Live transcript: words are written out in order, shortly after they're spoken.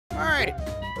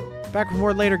Back with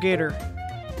more later, Gator.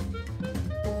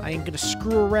 I ain't gonna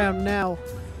screw around now.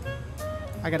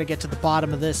 I gotta get to the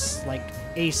bottom of this, like,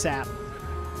 ASAP.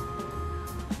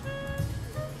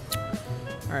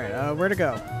 Alright, where to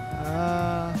go?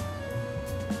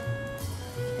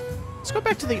 Let's go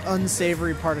back to the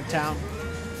unsavory part of town.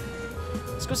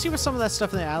 Let's go see what some of that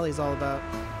stuff in the alley is all about.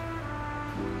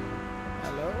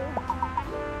 Hello?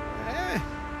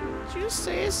 Did you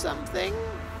say something?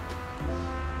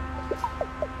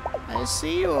 I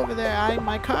see you over there eyeing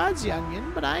my cards,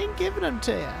 youngin', but I ain't giving them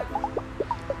to you.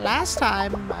 Last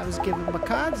time I was giving my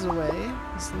cards away,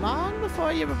 it was long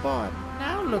before you were born.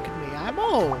 Now look at me, I'm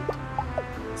old.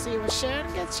 See what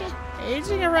Sharon gets you?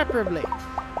 Aging irreparably.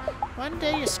 One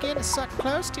day your skin is sucked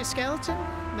close to your skeleton,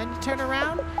 and then you turn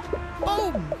around,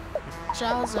 boom!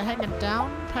 Jowls are hanging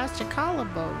down past your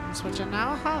collarbones, which are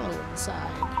now hollow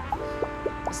inside.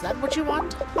 Is that what you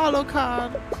want? Hollow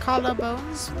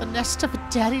collarbones with a nest of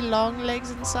daddy long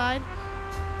legs inside?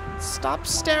 Stop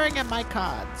staring at my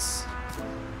cards.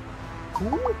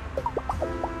 Who?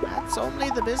 That's only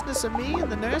the business of me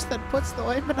and the nurse that puts the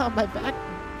ointment on my back.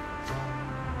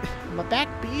 My back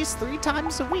bees 3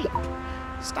 times a week.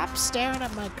 Stop staring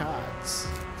at my cards.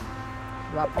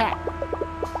 Well, Pat.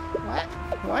 What?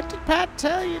 What did Pat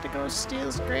tell you to go steal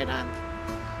his great aunt?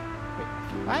 Wait,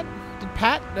 what? Did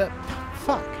Pat...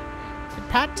 fuck. Did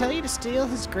Pat tell you to steal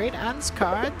his great aunt's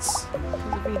cards?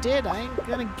 Because if he did, I ain't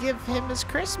gonna give him his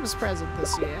Christmas present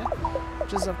this year.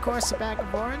 Which is, of course, a bag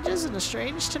of oranges and a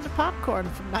strange tin of popcorn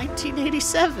from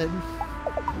 1987.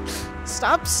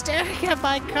 Stop staring at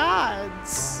my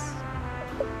cards.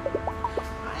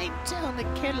 I ain't telling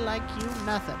a kid like you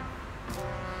nothing.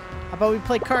 How about we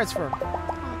play cards for him?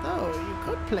 Although, you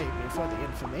could play me for the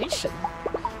information.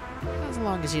 As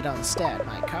long as you don't stare at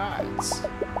my cards.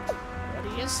 What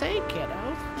do you say,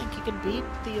 kiddo? Think you can beat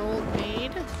the old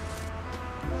maid?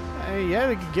 Yeah,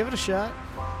 we can give it a shot.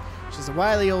 She's a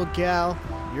wily old gal.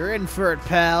 You're in for it,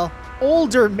 pal.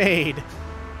 Older maid!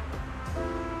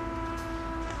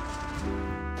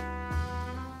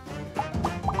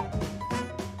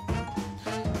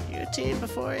 Tea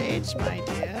before age, my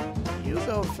dear. You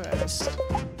go first.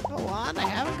 Go on, I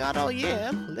haven't got all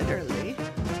year, literally.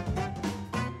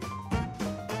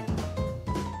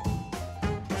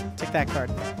 Take that card.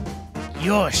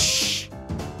 Yosh!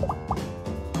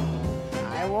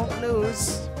 I won't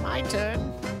lose. My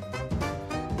turn.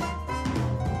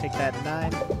 Take that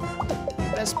 9.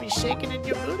 You best be shaking in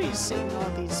your booties seeing all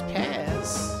these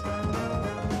pairs.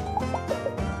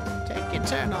 Take your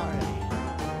turn already.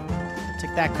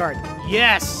 Take that card.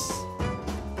 Yes!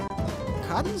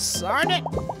 Consarn it!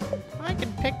 I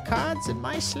can pick cards in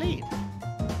my sleep.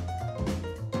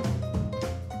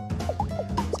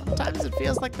 Sometimes it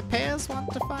feels like the pairs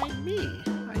want to find me.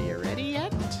 Are you ready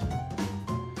yet?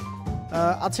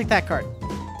 I'll take that card.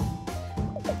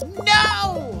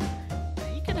 No!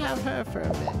 You can have her for a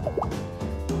bit.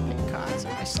 Pick cards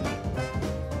in my sleep.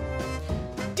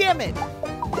 Damn it!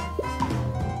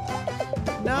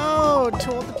 No!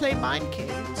 Told to play mind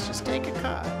games. Just take a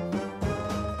card.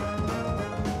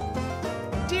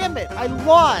 Damn it! I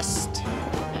lost!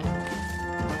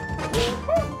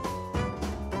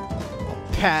 I'll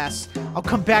pass. I'll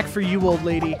come back for you, old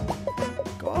lady.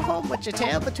 Go home with your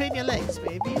tail between your legs,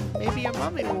 baby. Maybe your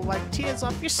mommy will wipe tears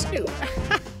off your snoot.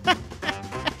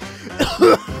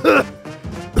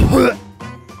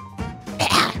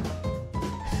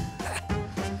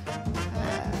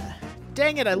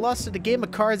 Dang it, I lost at a game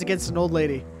of cards against an old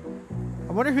lady.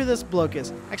 I wonder who this bloke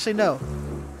is. Actually, no.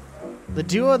 The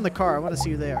duo in the car. I want to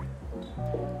see who they are.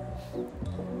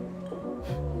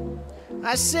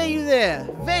 I say you there,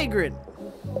 vagrant.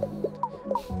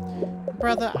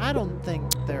 Brother, I don't think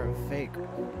they're a vagrant.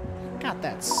 Got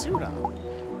that suit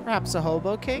on. Perhaps a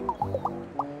hobo king?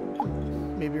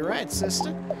 Maybe you're right,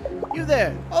 sister. You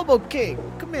there, hobo king.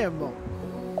 Come here, Mo.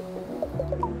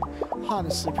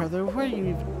 Honestly, brother, what are you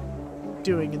even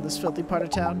doing in this filthy part of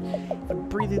town? But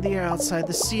breathing the air outside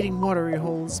the seething watery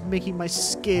holes, making my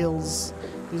scales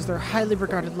lose their highly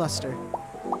regarded luster.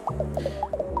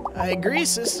 I agree,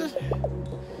 sister.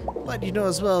 But you know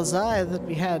as well as I that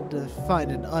we had to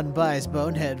find an unbiased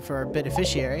bonehead for our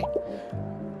beneficiary.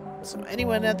 So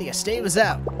anyone at the estate was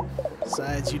out.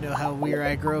 Besides, you know how we're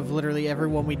aggro of literally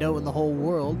everyone we know in the whole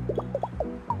world.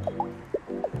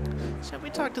 Shall we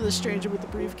talk to the stranger with the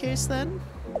briefcase then?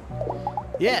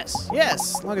 Yes,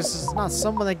 yes, as long as it's not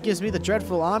someone that gives me the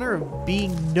dreadful honor of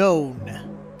being known.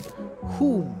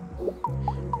 Whom?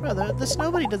 Brother, this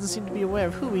nobody doesn't seem to be aware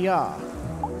of who we are.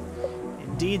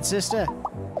 Indeed, sister.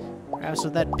 Perhaps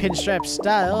with that pinstripe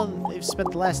style, they've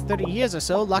spent the last 30 years or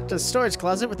so locked in a storage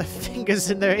closet with their fingers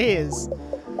in their ears.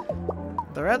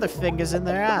 Their other fingers in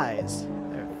their eyes.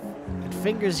 And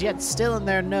fingers yet still in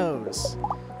their nose.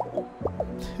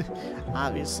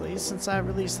 Obviously, since I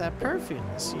released that perfume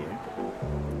this year.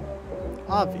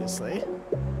 Obviously.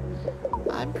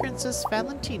 I'm Princess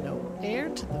Valentino, heir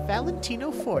to the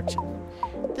Valentino fortune.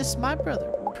 This is my brother,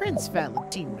 Prince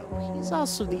Valentino. He's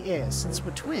also the heir since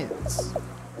we're twins.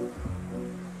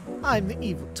 I'm the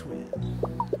evil twin.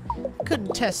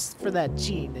 Couldn't test for that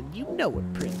gene, and you know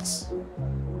it, Prince.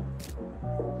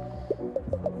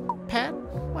 Pat?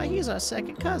 Why, he's our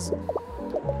second cousin.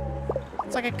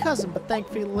 It's like a cousin, but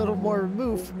thankfully a little more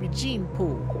removed from your gene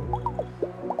pool.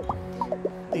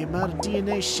 The amount of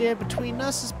DNA shared between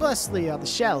us is blessedly on the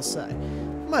shallow side,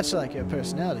 much like your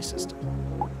personality system.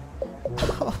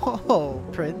 Oh,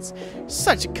 Prince,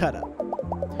 such a cut-up.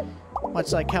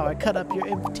 Much like how I cut up your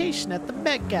invitation at the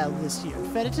Met Gala this year and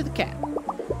fed it to the cat.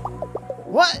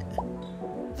 What?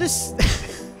 This...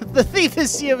 The thief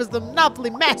this year was the Monopoly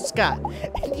mascot,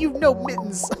 and you know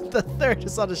Mittens the third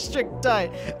is on a strict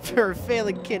diet for her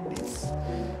failing kidneys.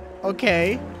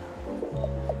 Okay.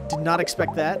 Did not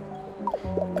expect that.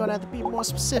 I'm gonna have to be more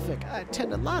specific. I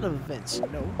attend a lot of events, you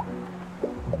know.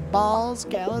 Balls,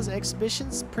 galas,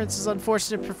 exhibitions, Prince's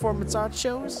unfortunate performance art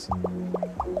shows.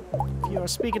 If you are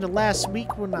speaking of last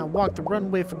week when I walked the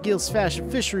runway for Gil's Fashion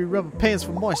Fishery Rubber Pants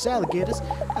for Moist Alligators,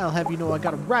 I'll have you know I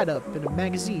got a write-up in a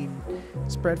magazine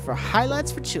spread for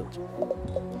highlights for children.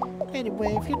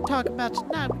 Anyway, if you talk about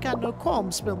tonight, we got no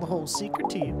qualms spilling the whole secret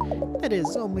to you. That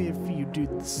is, only if you do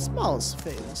the smallest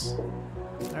favors.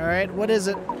 Alright, what is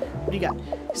it? What do you got?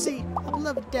 See, our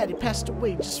beloved daddy passed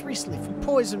away just recently from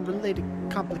poison-related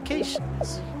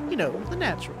complications. You know, the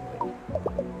natural way.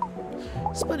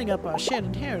 Splitting up our shared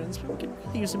inheritance, but we can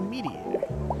really use a mediator.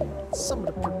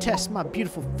 Someone to protest my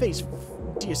beautiful face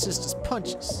from dear sister's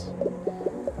punches.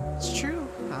 It's true,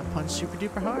 I punch super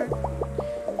duper hard.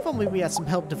 If only we had some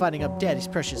help dividing up daddy's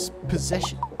precious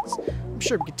possessions. I'm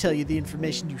sure we could tell you the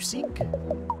information you seek.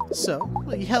 So,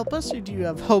 will you help us, or do you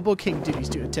have Hobo King duties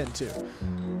to attend to?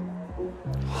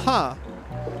 Huh.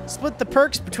 Split the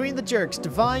perks between the jerks.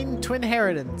 Divine twin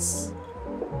inheritance.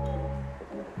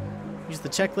 Use the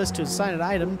checklist to assign an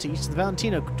item to each of the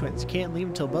Valentino twins. You can't leave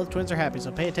until both twins are happy,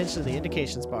 so pay attention to the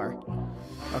indications bar.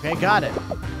 Okay, got it.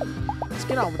 Let's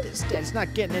get on with this. Daddy's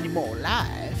not getting any more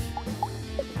alive.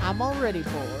 I'm already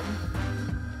bored.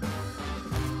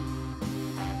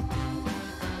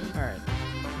 Alright.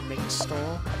 Main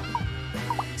stall.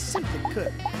 Simply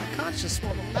couldn't. My conscience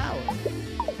won't allow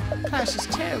it. Clashes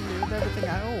terribly with everything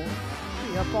I own.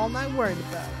 Be up all night worried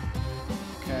about it.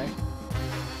 Okay.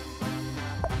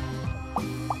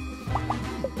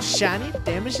 Shiny,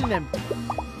 damaged, and empty.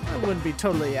 I wouldn't be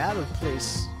totally out of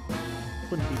place.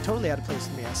 Wouldn't be totally out of place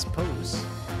to me, I suppose.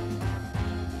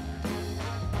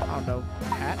 I don't know.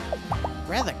 Hat?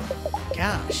 Rather,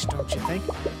 gosh, don't you think?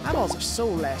 Eyeballs are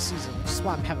sold last season, which is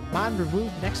why I'm having mine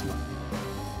removed next month.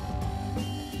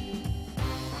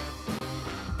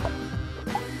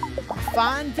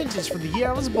 Fine vintage from the year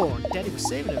I was born. Daddy was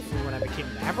saving it for when I became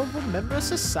an admirable member of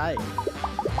society.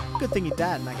 Good thing he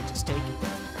died and I could just take it.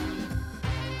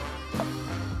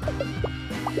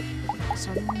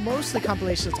 So mostly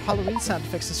compilations of Halloween sound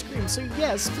effects and screams, so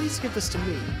yes, please give this to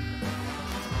me.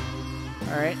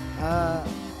 Alright,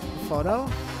 photo?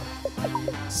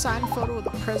 Signed photo of the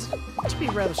president? To be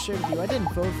rather sure with you, I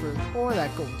didn't vote for him or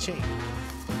that gold chain.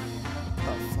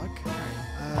 Oh, fuck.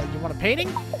 Alright, you want a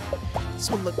painting? This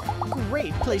would look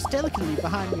great, placed delicately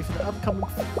behind me for the upcoming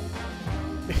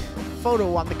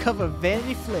photo on the cover of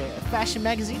Vanity Fair, a fashion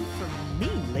magazine for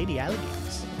mean lady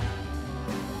alligators.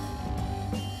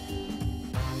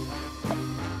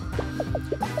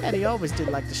 Daddy always did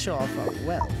like to show off our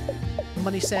wealth.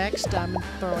 Money sacks, diamond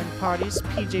throwing parties,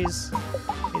 PJs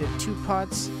in 2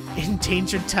 parts,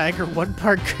 endangered tiger, 1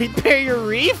 part Great Barrier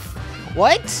Reef?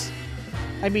 What?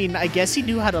 I mean, I guess he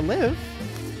knew how to live.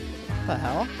 What the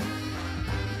hell?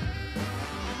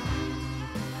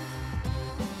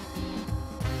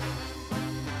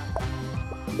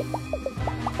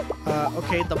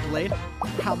 Okay, the blade.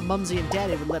 How Mumsy and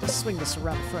Daddy would let us swing this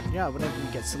around the front yard whenever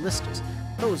we get solicitors.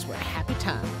 Those were happy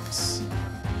times.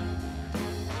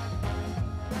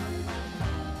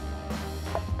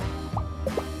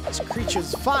 This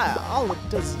creature's fire. All it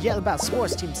does is yell about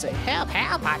sports teams, say, help,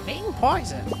 help, I'm being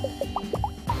poisoned.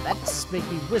 That's make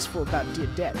me wistful about dear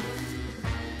Daddy.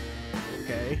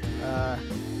 Okay,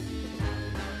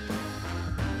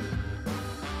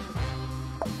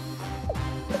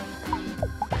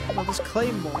 Grandmother's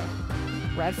Claymore.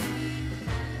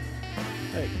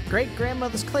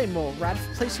 Great-grandmother's Claymore right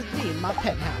for place with me in my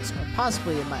penthouse, or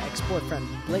possibly in my ex-boyfriend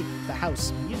Blake, the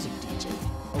house music DJ.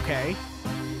 Okay.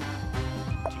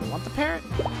 Do You want the parrot?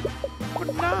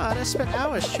 But not. I spent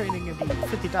hours training a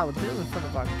 $50 bill in front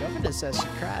of our governess as she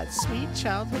cried. Sweet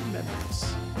childhood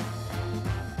memories.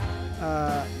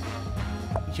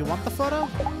 You want the photo?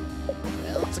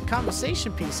 Well, it's a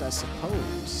conversation piece, I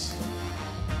suppose.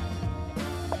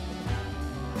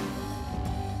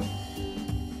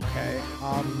 Okay,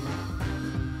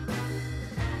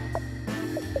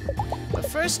 the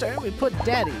first urn we put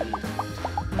Daddy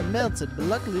melted, but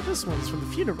luckily this one's from the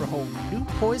funeral home. New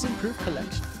poison-proof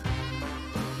collection.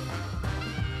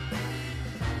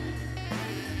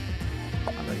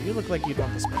 I know, you look like you'd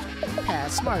want this much.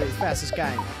 Pass, Smarty, the fastest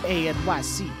guy in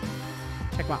ANYC.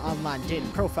 Check my online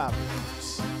dating profile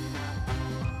reviews.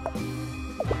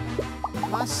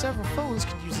 My several phones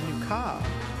could use a new car.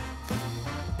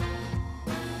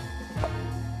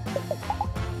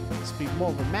 This would be more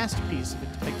of a masterpiece if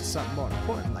it depicted something more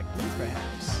important, like me,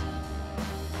 perhaps.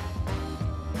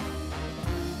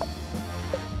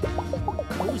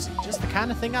 Cozy, just the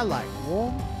kind of thing I like.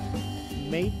 Warm,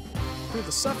 made through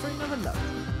the suffering of another.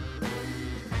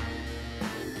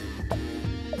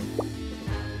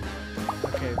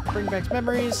 Okay, bring back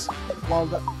memories. Well,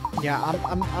 yeah,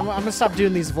 I'm gonna stop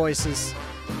doing these voices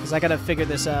because I gotta figure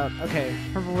this out. Okay,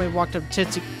 remember when we walked up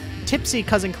tipsy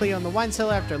cousin Cleo on the wine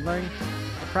cellar after learning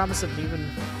the promise of even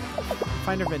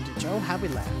find her vintage. Oh, how we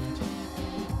laughed.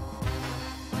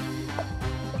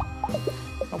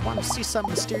 I want to see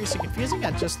something mysterious and confusing.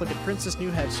 I just look at Prince's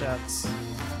new headshots.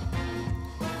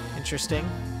 Interesting.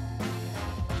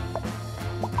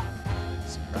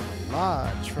 It's rather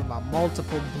large for my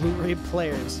multiple Blu-ray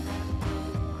players.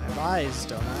 I have eyes,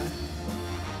 don't I?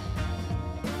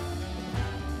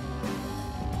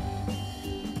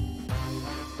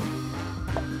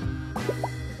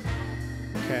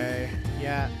 Okay,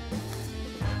 yeah.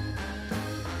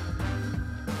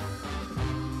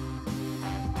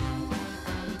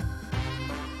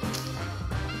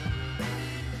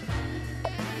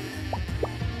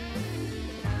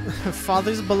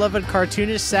 Father's beloved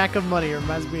cartoonish sack of money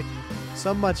reminds me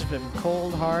so much of him.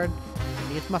 Cold, hard,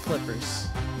 beneath my flippers.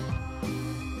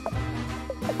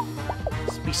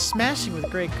 Just be smashing with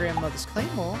great-grandmother's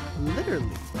claymore. Literally.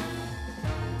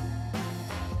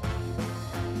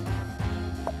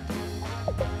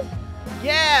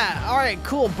 Yeah! Alright,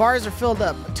 cool. Bars are filled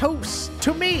up. Toast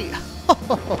to me!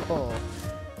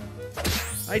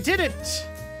 I did it!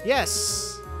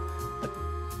 Yes!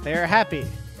 They're happy.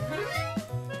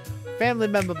 Family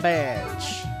member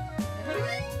badge.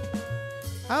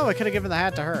 Oh, I could have given the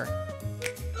hat to her.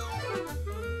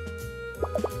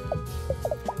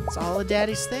 It's all of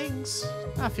Daddy's things.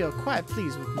 I feel quite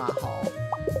pleased with my haul.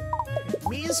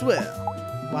 Me as well.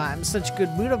 Why, I'm in such a good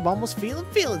mood, I'm almost feeling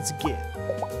feelings again.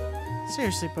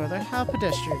 Seriously, brother, how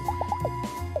pedestrian.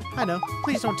 I know.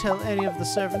 Please don't tell any of the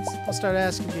servants. They'll start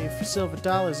asking me for silver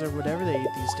dollars or whatever they eat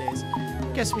these days.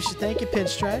 Guess we should thank you,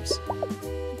 Pinstripes.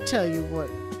 Tell you what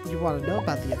you want to know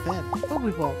about the event, but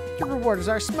we won't. Your reward is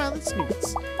our smiling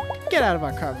snoots. Get out of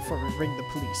our car before we ring the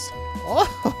police. Oh,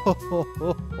 ho, ho,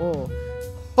 ho, ho.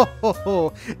 Ho, ho,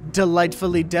 ho.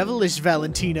 Delightfully devilish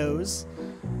Valentinos.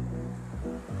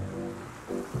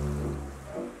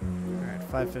 Alright,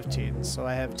 5:15, so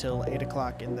I have till 8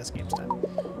 o'clock in this game's time.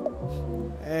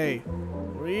 Hey,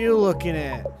 what are you looking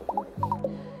at?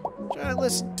 Trying to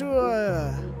listen to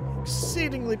a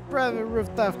exceedingly private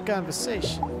rooftop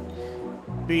conversation.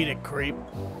 Beat it, creep.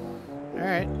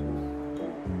 Alright.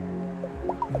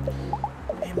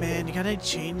 Hey man, you got any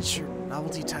change for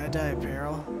novelty tie-dye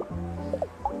apparel?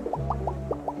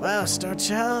 Wow, Star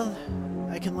Child.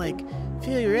 I can, like,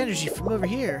 feel your energy from over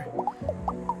here.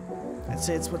 I'd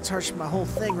say it's what's harshing my whole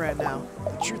thing right now.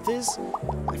 The truth is,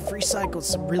 I free-cycled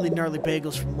some really gnarly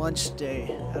bagels from lunch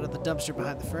today out of the dumpster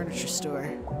behind the furniture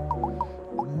store.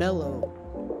 Mellow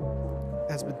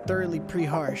has been thoroughly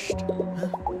pre-harshed. Huh?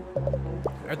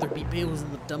 Are there beef bagels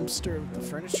in the dumpster of the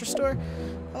furniture store?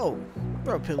 Oh,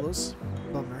 throw pillows.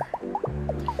 Bummer.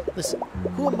 Listen,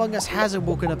 who among us hasn't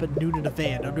woken up at noon in a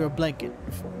van under a blanket,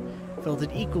 filled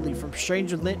it equally from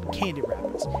stranger lint and candy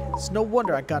wrappers? It's no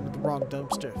wonder I got into the wrong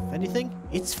dumpster. If anything,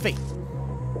 it's fate.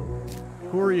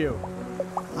 Who are you?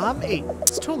 I'm Aiden.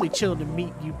 It's totally chill to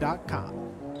meet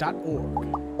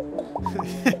you.com.org.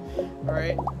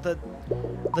 Alright, the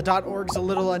 .org's a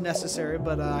little unnecessary,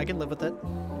 but I can live with it.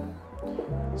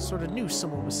 Sort of knew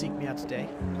someone would seek me out today.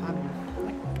 I'm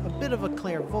like a bit of a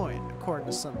clairvoyant, according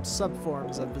to some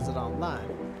subforums I visit online.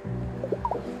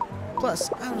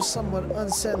 Plus, I have a somewhat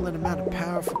unsettling amount of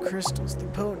powerful crystals. The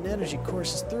potent energy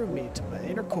courses through me to my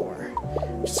inner core,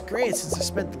 which is great since I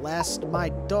spent the last of my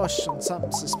dosh on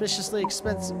something suspiciously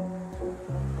expensive.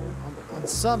 On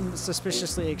some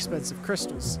suspiciously expensive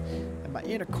crystals. I My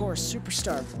inner core is super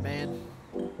starved, man.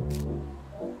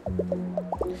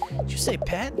 Did you say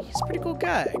Pat? He's a pretty cool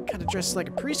guy. Kind of dresses like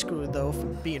a preschooler, though,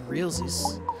 from being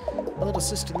realsies. My little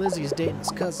sister Lizzie is dating his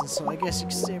cousin, so I guess you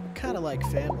could say we're kind of like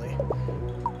family.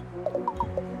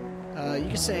 You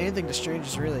can say anything to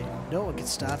strangers, really. No one can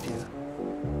stop you.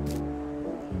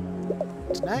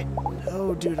 Tonight?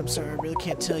 Oh, dude, I'm sorry. I really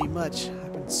can't tell you much.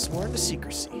 I've been sworn to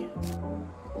secrecy.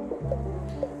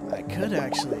 I could,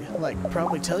 actually. Like,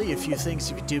 probably tell you a few things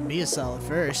if you do me a solid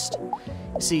first.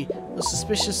 You see, those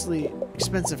suspiciously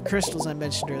expensive crystals I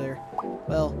mentioned earlier,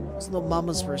 well, those little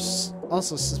mamas were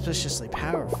also suspiciously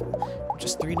powerful.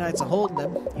 Just 3 nights of holding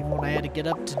them, even when I had to get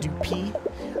up to do pee,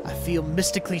 I feel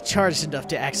mystically charged enough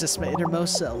to access my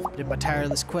innermost self. But in my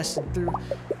tireless quest through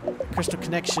crystal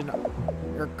connection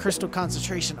or crystal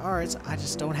concentration arts, I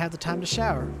just don't have the time to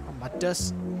shower or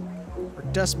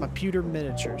dust my pewter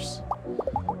miniatures.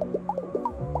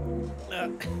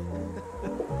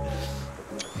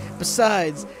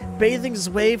 Besides, bathing is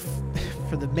a way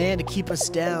for the man to keep us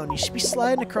down. You should be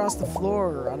sliding across the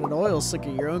floor on an oil slick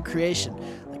of your own creation,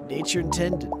 like nature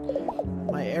intended.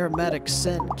 My aromatic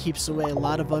scent keeps away a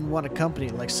lot of unwanted company,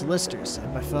 like solicitors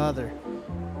and my father.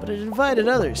 But it invited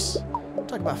others.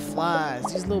 Talk about flies.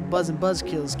 These little buzzing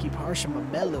buzzkills keep harshing my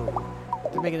mellow.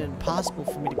 They're making it impossible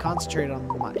for me to concentrate on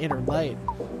my inner light,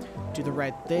 do the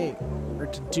right thing, or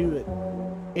to do it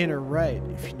inner right,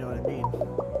 if you know what I mean.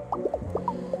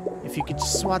 If you could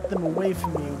just swat them away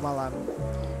from me while I'm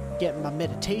getting my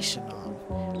meditation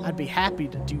on, I'd be happy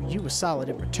to do you a solid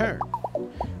in return.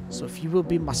 So if you will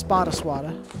be my spotter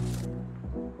swatter.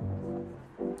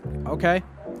 Okay,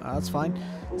 that's fine.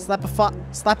 Slap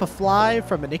a fly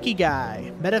from an icky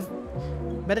guy.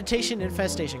 Meditation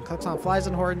infestation. Clicks on flies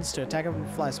and horns to attack them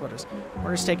with fly sweaters.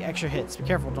 Orders take extra hits. Be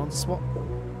careful. Don't swap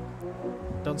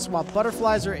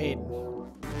butterflies or Aiden.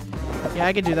 Yeah,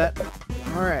 I can do that.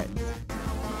 Alright.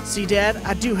 See, Dad?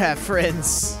 I do have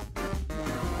friends.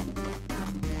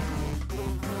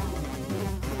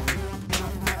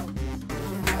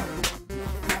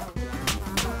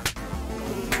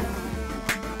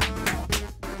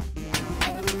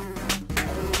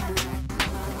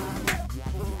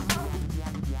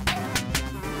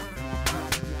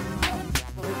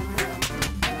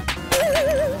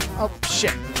 Oh, shit.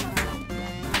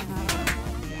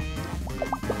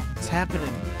 What's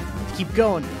happening? Keep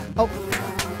going. Oh.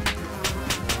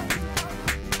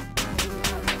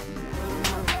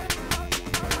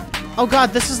 Oh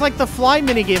god, this is like the fly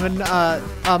minigame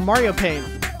in Mario Paint.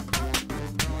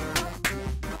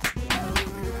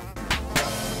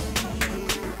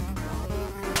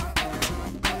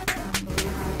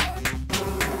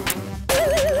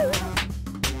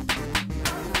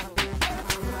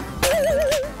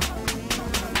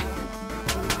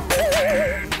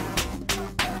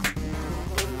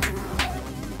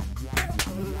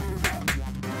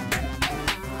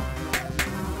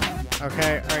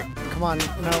 Okay, alright, come on,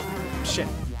 no, shit.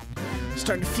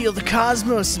 Starting to feel the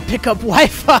cosmos and pick up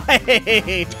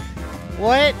Wi-Fi!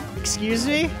 What? Excuse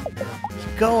me?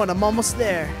 Keep going, I'm almost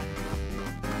there.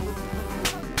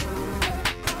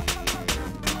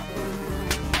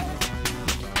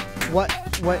 What?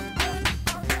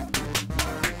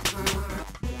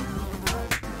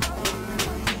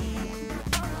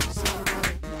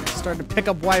 Starting to pick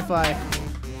up Wi-Fi.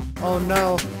 Oh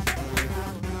no.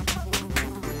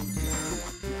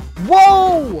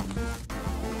 Whoa!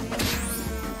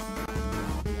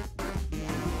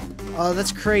 Oh,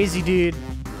 that's crazy, dude.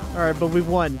 Alright, but we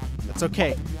won. That's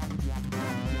okay.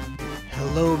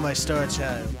 Hello, my star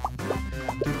child.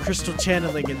 Through crystal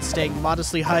channeling and staying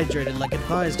modestly hydrated like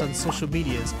advised on social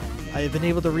medias, I have been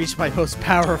able to reach my most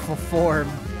powerful form.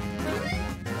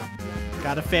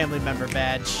 Got a family member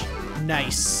badge.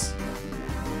 Nice.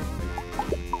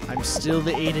 I'm still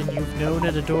the Aiden you've known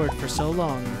and adored for so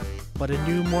long, but a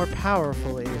new, more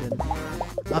powerful Aiden.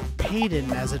 A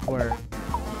Payden, as it were.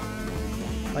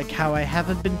 Like how I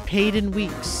haven't been paid in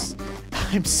weeks.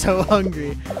 I'm so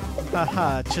hungry.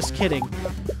 Haha, just kidding.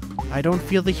 I don't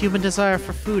feel the human desire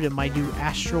for food in my new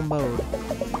astral mode.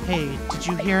 Hey, did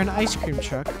you hear an ice cream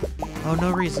truck? Oh,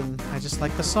 no reason. I just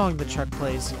like the song the truck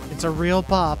plays. It's a real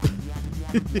bop.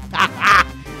 The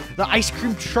ice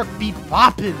cream truck be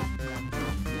bopping.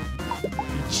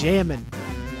 Be jamming.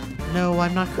 No,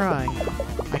 I'm not crying.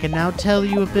 I can now tell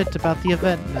you a bit about the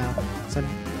event now, since I'm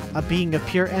a being of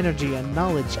pure energy and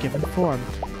knowledge given form,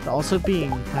 but also being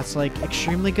that's like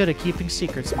extremely good at keeping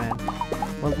secrets, man.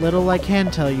 What little I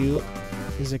can tell you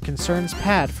is it concerns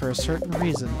Pat for a certain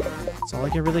reason. That's all I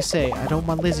can really say. I don't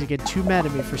want Lizzie to get too mad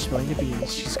at me for spilling the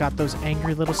beans. She's got those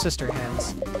angry little sister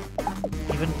hands.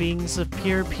 Even Even beings of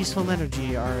pure, peaceful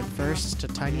energy are adverse to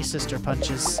tiny sister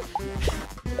punches.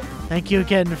 Thank you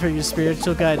again for your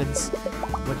spiritual guidance.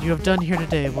 What you have done here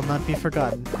today will not be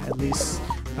forgotten, at least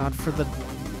not for the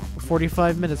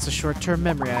 45 minutes of short-term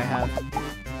memory I have.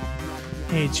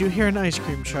 Hey, did you hear an ice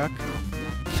cream truck?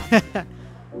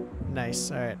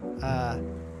 Nice, alright.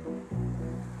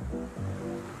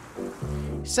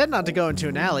 He said not to go into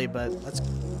an alley, but let's...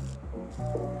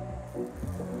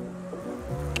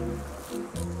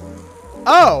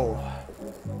 Oh!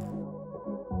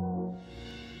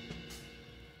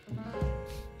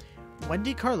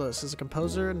 Wendy Carlos is a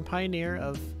composer and pioneer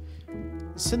of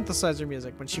synthesizer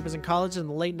music. When she was in college in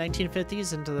the late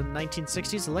 1950s into the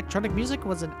 1960s, electronic music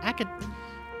was an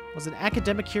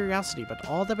academic curiosity, but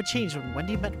all that would change when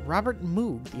Wendy met Robert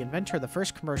Moog, the inventor of the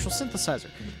first commercial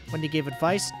synthesizer. Wendy gave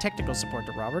advice and technical support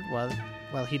to Robert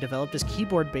while he developed his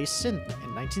keyboard-based synth.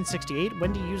 In 1968,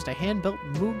 Wendy used a hand-built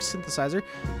Moog synthesizer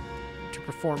to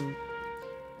perform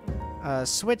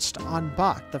Switched on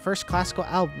Bach, the first classical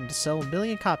album to sell 1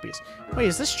 million copies. Wait,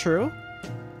 is this true?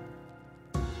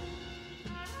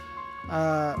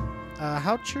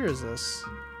 How true is this?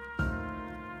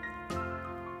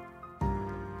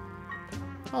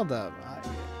 Hold up.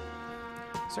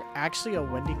 Is there actually a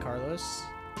Wendy Carlos?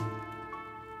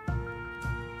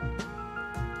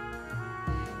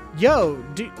 Yo,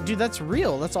 dude, that's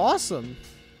real. That's awesome.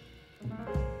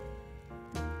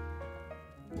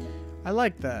 I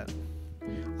like that.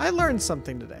 I learned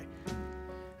something today.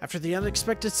 After the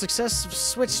unexpected success of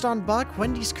Switched on Bach,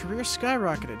 Wendy's career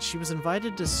skyrocketed. She was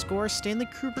invited to score Stanley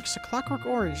Kubrick's A Clockwork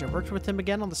Orange and worked with him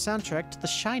again on the soundtrack to The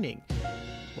Shining.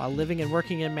 While living and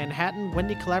working in Manhattan,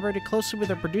 Wendy collaborated closely with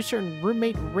her producer and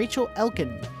roommate Rachel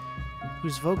Elkin,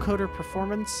 whose vocoder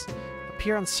performance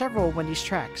appear on several of Wendy's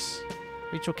tracks.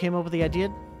 Rachel came up with the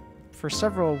idea for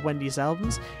several of Wendy's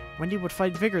albums. Wendy would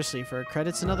fight vigorously for her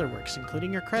credits in other works,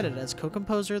 including her credit as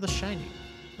co-composer of The Shining.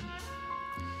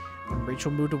 When Rachel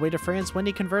moved away to France,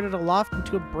 Wendy converted a loft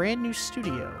into a brand new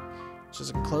studio, which is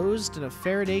enclosed in a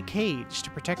Faraday cage to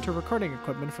protect her recording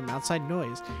equipment from outside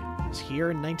noise. It was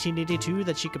here in 1982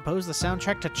 that she composed the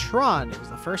soundtrack to Tron. It was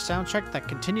the first soundtrack that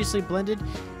continuously blended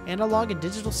analog and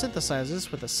digital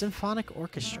synthesizers with a symphonic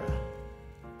orchestra.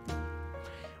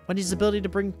 Wendy's ability to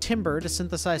bring timbre to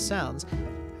synthesize sounds,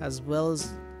 as well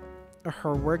as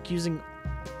her work using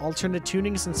alternate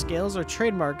tunings and scales are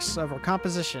trademarks of her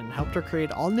composition, helped her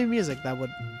create all new music that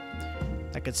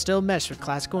could still mesh with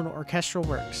classical and orchestral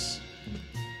works.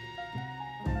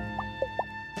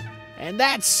 And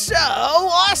that's so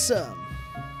awesome!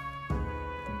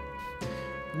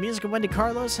 The music of Wendy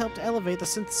Carlos helped elevate the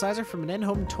synthesizer from an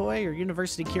in-home toy or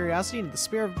university curiosity into the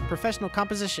spirit of professional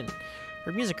composition.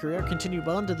 Her music career continued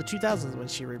well into the 2000s when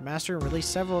she remastered and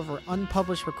released several of her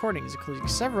unpublished recordings, including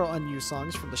several unused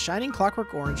songs from The Shining,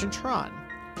 Clockwork Orange, and Tron.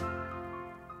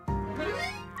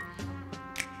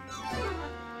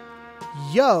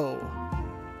 Yo!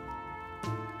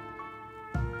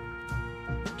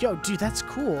 Yo, dude, that's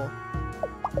cool.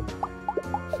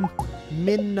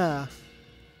 Minna.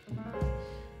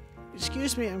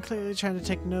 Excuse me, I'm clearly trying to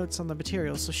take notes on the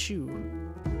material, so shoo.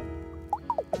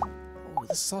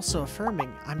 This is also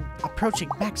affirming. I'm approaching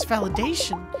max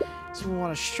validation, so we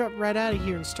want to strut right out of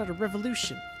here and start a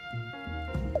revolution.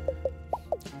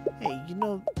 Hey, you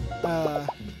know,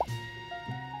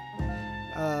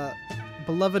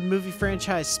 beloved movie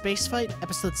franchise Spacefight,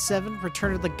 Episode 7,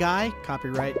 Return of the Guy,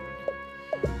 copyright.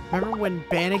 Remember when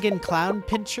Bannigan Cloud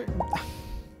Pincher...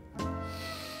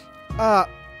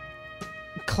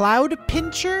 Cloud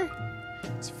Pincher?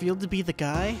 Is revealed to be the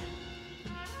guy?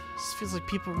 This feels like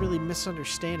people really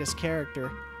misunderstand his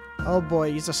character. Oh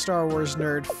boy, he's a Star Wars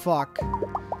nerd. Fuck.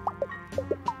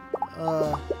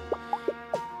 I'm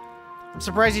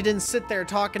surprised he didn't sit there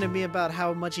talking to me about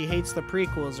how much he hates the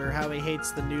prequels or how he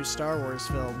hates the new Star Wars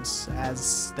films,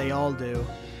 as they all do.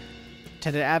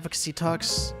 Attended advocacy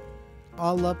talks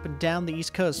all up and down the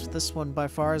East Coast, but this one by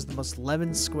far is the most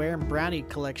lemon, square, and brownie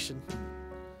collection.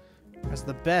 It's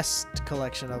the best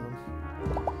collection of them.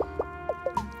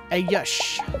 Hey,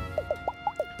 yush.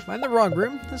 Am I in the wrong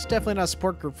room? This is definitely not a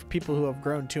support group for people who have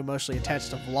grown too emotionally attached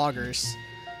to vloggers.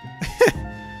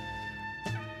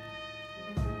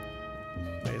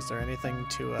 Wait, is there anything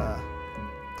to,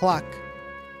 clock?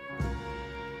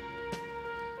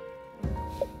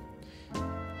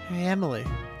 Hey, Emily.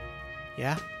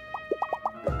 Yeah?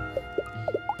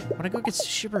 Wanna go get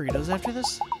sushi burritos after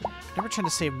this? I'm never trying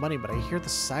to save money, but I hear the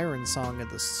siren song of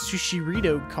the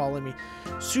Sushirito calling me.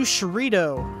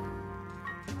 Sushirito!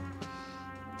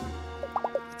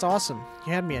 That's awesome.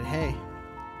 You had me at hey.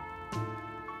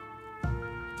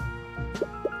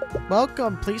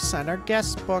 Welcome, please sign our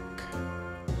guest book.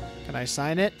 Can I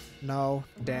sign it? No.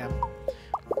 Damn.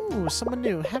 Ooh, someone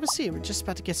new. Have a seat. We're just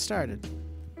about to get started.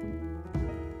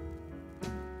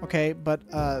 Okay, but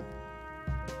I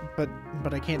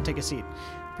can't take a seat.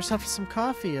 First off, some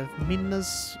coffee of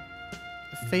Mina's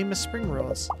famous spring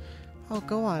rolls. Oh,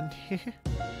 go on.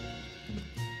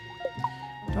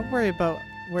 Don't worry about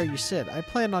where you sit. I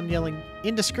plan on yelling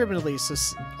indiscriminately, so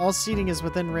all seating is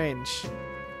within range.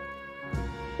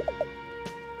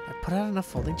 I put out enough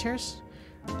folding chairs?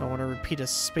 Don't want to repeat a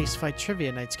space fight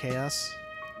trivia night's chaos.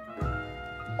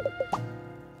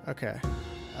 Okay.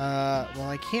 Well,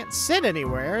 I can't sit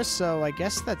anywhere, so I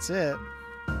guess that's it.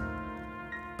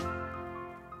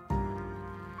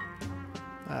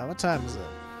 What time is it?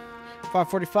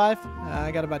 5:45? I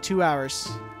got about 2 hours.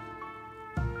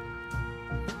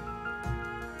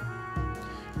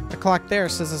 The clock there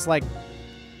says it's like,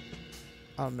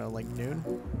 I don't know, like noon.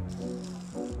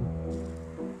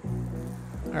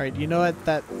 All right, you know what?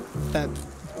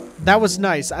 That was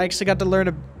nice. I actually got to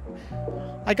learn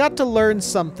I got to learn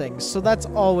something, so that's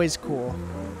always cool.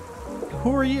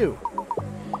 Who are you?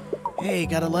 Hey,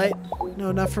 got a light?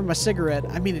 No, not for my cigarette.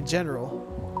 I mean in general.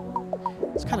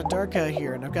 It's kind of dark out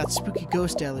here, and I've got spooky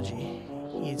ghost allergy.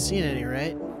 You ain't seen any,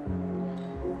 right?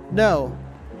 No.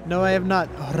 No, I have not,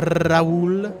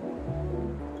 Raoul.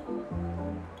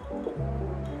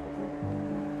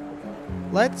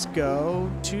 Let's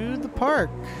go to the park.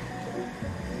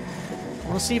 I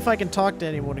want to see if I can talk to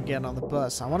anyone again on the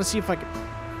bus. I want to see if I can...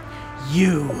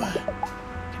 You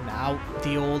can out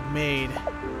the old maid.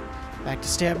 Back to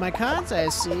stare at my cards, I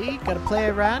see. Gotta play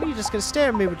around? You just gotta stare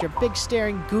at me with your big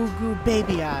staring goo-goo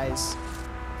baby eyes.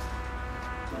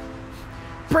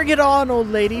 Bring it on, old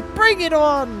lady. Bring it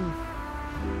on!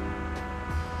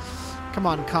 Come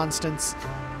on, Constance.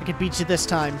 I can beat you this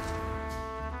time.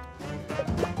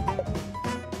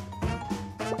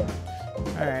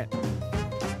 Alright.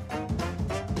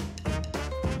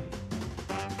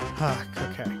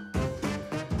 Okay.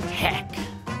 Heck.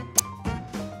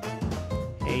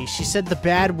 Hey, she said the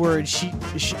bad word. She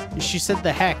said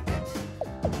the heck.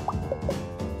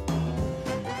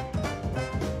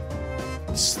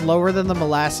 Slower than the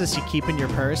molasses you keep in your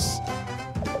purse.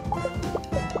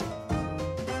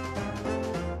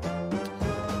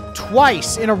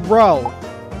 Twice in a row.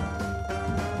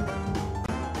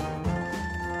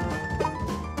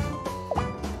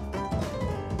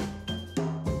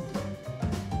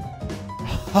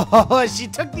 Oh, she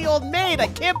took the old maid. I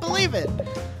can't believe it.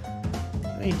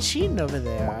 You ain't cheating over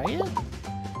there, are you?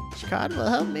 Which card will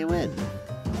help me win?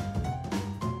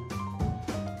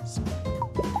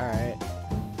 Alright.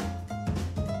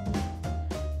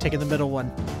 Taking the middle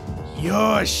one.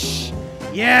 Yosh!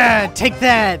 Yeah, take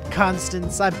that,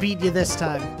 Constance. I beat you this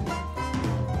time.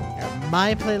 You're at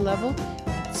my play level.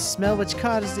 Smell which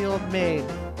card is the old maid.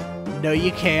 No,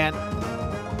 you can't.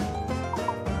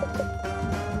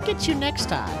 Get you next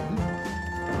time.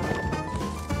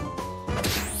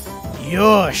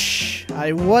 Yosh!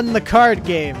 I won the card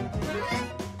game.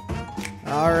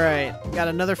 Alright, got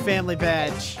another family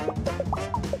badge.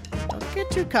 Don't get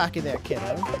too cocky there,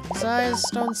 kiddo. His eyes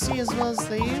don't see as well as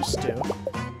they used to.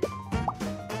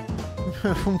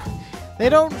 They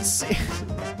don't see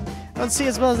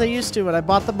as well as they used to when I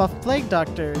bought them off Plague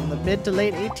Doctor in the mid to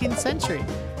late 18th century.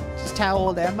 Just how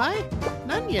old am I?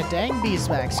 None of your dang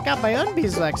beeswax. Got my own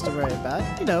beeswax to worry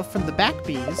about. You know, from the back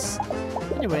bees.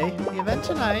 Anyway, the event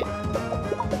tonight.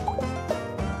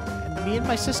 And me and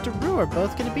my sister Rue are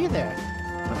both going to be there.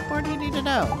 What more do you need to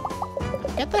know?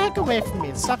 Get the heck away from me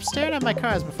and stop staring at my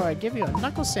cars before I give you a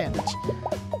knuckle sandwich.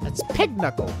 That's pig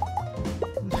knuckle.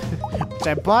 Which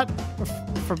I bought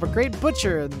from a great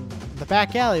butcher in the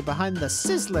back alley behind the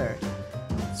Sizzler.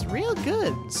 It's real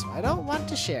good, so I don't want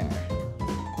to share.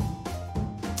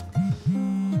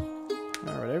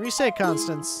 Whatever you say,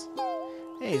 Constance.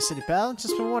 Hey, City Pal.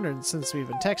 Just been wondering since we've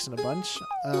been texting a bunch.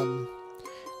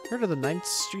 Heard of the 9th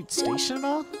Street Station at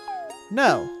all?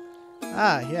 No.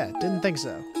 Ah, yeah, didn't think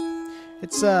so.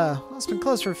 It's, well, it's been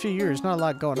closed for a few years. Not a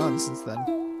lot going on since then.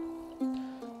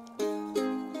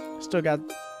 Still got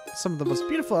some of the most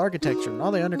beautiful architecture and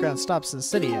all the underground stops in the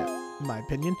city, in my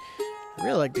opinion. I'd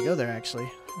really like to go there, actually.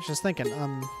 I was just thinking, if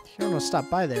you want to stop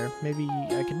by there, maybe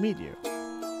I can meet you.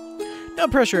 No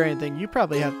pressure or anything. You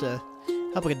probably have to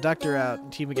help a conductor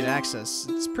out to even get access.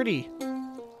 It's pretty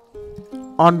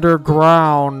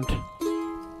underground.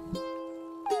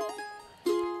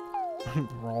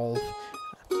 Roll.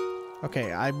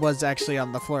 Okay, I was actually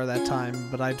on the floor that time,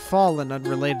 but I'd fallen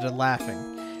unrelated to laughing.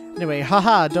 Anyway,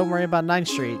 haha, don't worry about 9th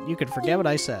Street. You can forget what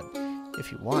I said.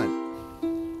 If you want.